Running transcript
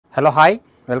Hello, hi,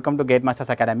 welcome to GATE Masters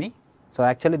Academy. So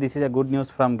actually this is a good news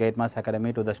from GATE Masters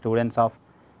Academy to the students of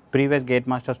previous GATE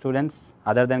Master students,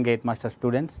 other than GATE Master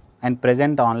students and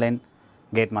present online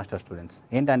GATE Master students.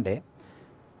 ఏంటంటే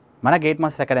మన GATE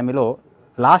Masters Academyలో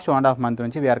last 1.5 month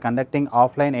నుంచి we are conducting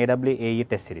offline AEE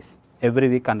test series every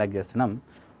week conduct చేస్తున్నాం.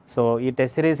 So ఈ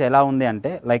test series ఎలా ఉంది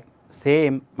అంటే like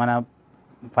same మన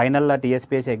ఫైనల్లో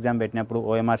TSPSC ఎగ్జామ్ పెట్టినప్పుడు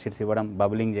OMR షీట్స్ ఇవ్వడం,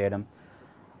 బబులింగ్ చేయడం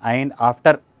అండ్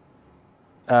ఆఫ్టర్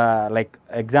లైక్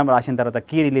ఎగ్జామ్ రాసిన తర్వాత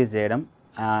కీ రిలీజ్ చేయడం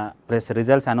ప్లస్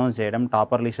రిజల్ట్స్ అనౌన్స్ చేయడం,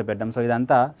 టాపర్ లిస్ట్ పెట్టడం. సో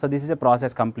ఇదంతా this is a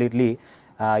process completely.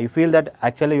 You feel that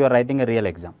actually you are writing a real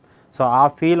exam. So ఆ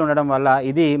feel ఉండడం వల్ల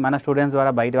ఇది మన స్టూడెంట్స్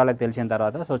ద్వారా బయట వాళ్ళకి తెలిసిన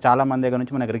తర్వాత సో చాలామంది దగ్గర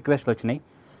నుంచి మనకు రిక్వెస్ట్లు వచ్చినాయి.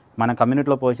 మన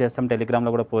కమ్యూనిటీలో పోస్ట్ చేస్తాం,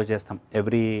 టెలిగ్రామ్లో కూడా పోస్ట్ చేస్తాం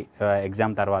ఎవ్రీ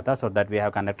ఎగ్జామ్ తర్వాత. So that we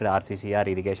have conducted RCCR,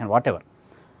 irrigation, what ever.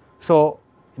 So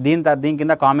దీని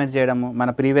కింద కామెంట్స్ చేయడము మన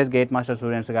ప్రీవియస్ గేట్ మాస్టర్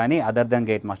స్టూడెంట్స్ కానీ, other then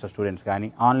gate master students కానీ,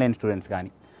 ఆన్లైన్ స్టూడెంట్స్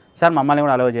కానీ, సార్ మమ్మల్ని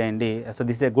కూడా అలౌ చేయండి. So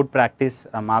this a good practice,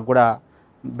 మాకు కూడా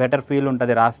బెటర్ ఫీల్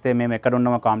ఉంటుంది రాస్తే, మేము ఎక్కడ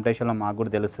ఉన్నామో కాంపిటీషన్లో మాకు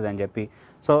కూడా తెలుస్తుంది అని చెప్పి.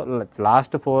 సో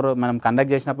లాస్ట్ 4 మనం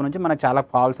కండక్ట్ చేసినప్పటి నుంచి మనకు చాలా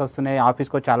కాల్స్ వస్తున్నాయి.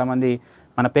 ఆఫీస్కి వచ్చి చాలామంది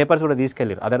మన పేపర్స్ కూడా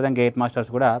తీసుకెళ్ళారు. అదర్ దెన్ గేట్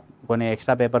మాస్టర్స్ కూడా కొన్ని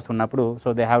ఎక్స్ట్రా పేపర్స్ ఉన్నప్పుడు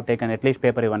so they have taken at least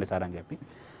paper ఇవ్వండి సార్ అని చెప్పి.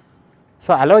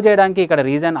 సో అలౌ చేయడానికి ఇక్కడ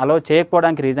రీజన్, అలౌ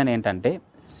చేయకపోవడానికి రీజన్ ఏంటంటే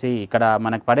ఇక్కడ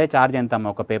మనకు పడే ఛార్జ్ ఎంత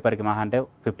ఒక పేపర్కి మహా అంటే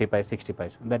 50 vice 60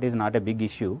 vice. That is not a big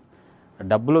issue.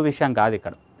 డబ్బులు విషయం కాదు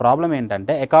ఇక్కడ. ప్రాబ్లం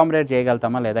ఏంటంటే అకామిడేట్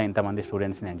చేయగలుగుతామా లేదా ఇంతమంది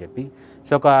స్టూడెంట్స్ని అని చెప్పి.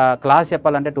 సో ఒక క్లాస్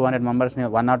చెప్పాలంటే 200 మెంబర్స్ని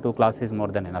 1 or 2 class is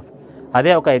more than enough.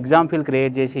 అదే ఒక ఎగ్జామ్ ఫీల్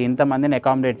క్రియేట్ చేసి ఇంతమందిని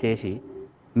అకామిడేట్ చేసి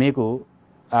మీకు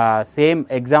సేమ్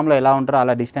ఎగ్జామ్లో ఎలా ఉంటారో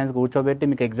అలా డిస్టెన్స్ కూర్చోబెట్టి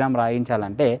మీకు exam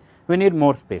రాయించాలంటే we need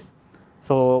more space.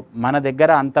 So మన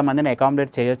దగ్గర అంతమందిని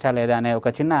అకామిడేట్ చేయొచ్చా లేదా అనే ఒక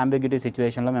చిన్న అంబిగ్యూటీ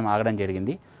సిచ్యువేషన్లో మేము ఆగడం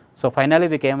జరిగింది. So finally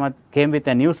we came with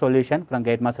a new solution from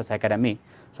gate masters academy.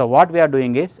 So what we are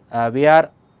doing is we are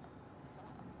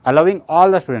allowing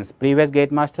all the students, previous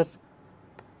gate masters,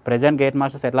 present gate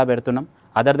masters ఎట్లా పెడుతున్నాం,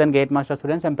 other then gate master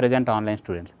students and present online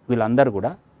students, వీళ్ళందరూ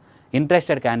కూడా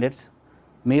interested candidates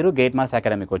మీరు gate masters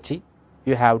అకాడమీకి వచ్చి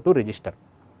you have to register.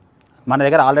 మన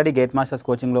దగ్గర already gate masters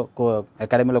కోచింగ్లో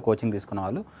అకాడమీలో కోచింగ్ తీసుకున్న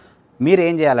వాళ్ళు మీరు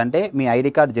ఏం చేయాలంటే మీ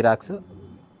ఐడి కార్డ్ జిరాక్స్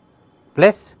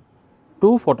ప్లస్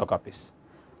 2 ఫోటోకాపీస్.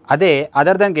 అదే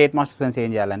other then gate master students ఏం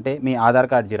చేయాలంటే మీ Aadhaar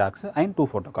card xerox and 2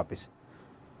 ఫోటోకాపీస్.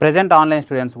 Present online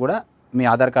students కూడా మీ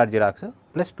ఆధార్ కార్డ్ జిరాక్స్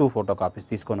ప్లస్ 2 ఫోటోకాపీస్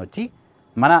తీసుకొని వచ్చి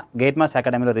మన గేట్ మాస్టర్స్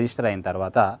అకాడమీలో రిజిస్టర్ అయిన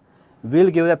తర్వాత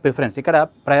వీల్ గివ్ ద ప్రిఫరెన్స్. ఇక్కడ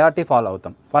ప్రయారిటీ ఫాలో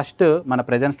అవుతాం. ఫస్ట్ మన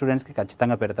ప్రజెంట్ స్టూడెంట్స్కి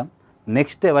ఖచ్చితంగా పెడతాం.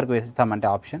 నెక్స్ట్ ఎవరికి వేస్తామంటే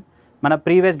ఆప్షన్ మన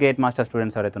ప్రీవియస్ గేట్ మాస్టర్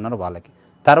స్టూడెంట్స్ ఎవరైతే ఉన్నారో వాళ్ళకి,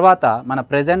 తర్వాత మన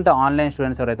ప్రజెంట్ ఆన్లైన్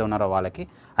స్టూడెంట్స్ ఎవరైతే ఉన్నారో వాళ్ళకి,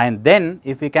 and then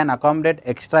if you can accommodate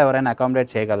extra ఎవరైనా అకామిడేట్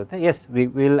చేయగలిగితే yes we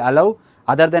will allow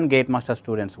other then gate master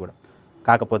students కూడా.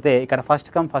 కాకపోతే ఇక్కడ ఫస్ట్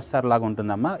కమ్ ఫస్ట్ సర్వ్ లాగా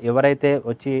ఉంటుందమ్మా. ఎవరైతే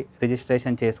వచ్చి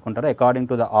రిజిస్ట్రేషన్ చేసుకుంటారో according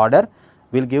to the order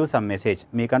will give some message.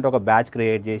 మీకంటే ఒక బ్యాచ్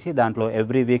క్రియేట్ చేసి దాంట్లో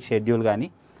ఎవ్రీ వీక్ షెడ్యూల్ కానీ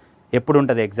ఎప్పుడు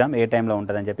ఉంటుంది ఎగ్జామ్, ఏ టైంలో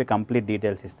ఉంటుంది అని చెప్పి కంప్లీట్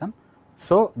డీటెయిల్స్ ఇస్తాం.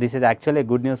 So this is actually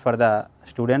good news for the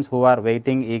students who are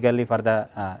waiting eagerly for the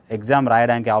exam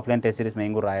రాయడానికి, ఆఫ్లైన్ టెస్ట్ సిరీస్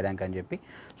మేము కూడా రాయడానికి అని చెప్పి.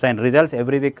 So and results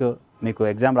every week మీకు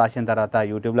ఎగ్జామ్ రాసిన తర్వాత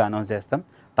యూట్యూబ్లో అనౌన్స్ చేస్తాం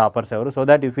టాపర్స్ ఎవరు. So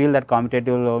that you feel that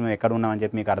కాంపిటేటివ్లో మేము ఎక్కడ ఉన్నామని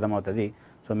చెప్పి మీకు అర్థమవుతుంది.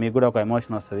 సో మీకు కూడా ఒక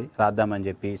ఎమోషన్ వస్తుంది రాద్దామని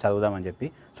చెప్పి, చదువుదామని చెప్పి.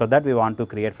 So that we want to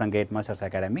create from gate masters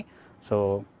academy. So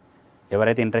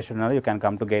ఎవరైతే ఇంట్రెస్టెడ్ ఉన్నారో you can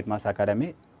come to gate masters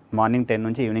academy. Morning 10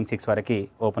 నుంచి ఈవినింగ్ 6 వరకు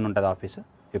ఓపెన్ ఉంటుంది office.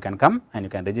 You can come and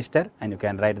you can register and you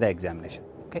can write the examination.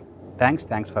 Okay,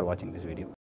 thanks for watching this video.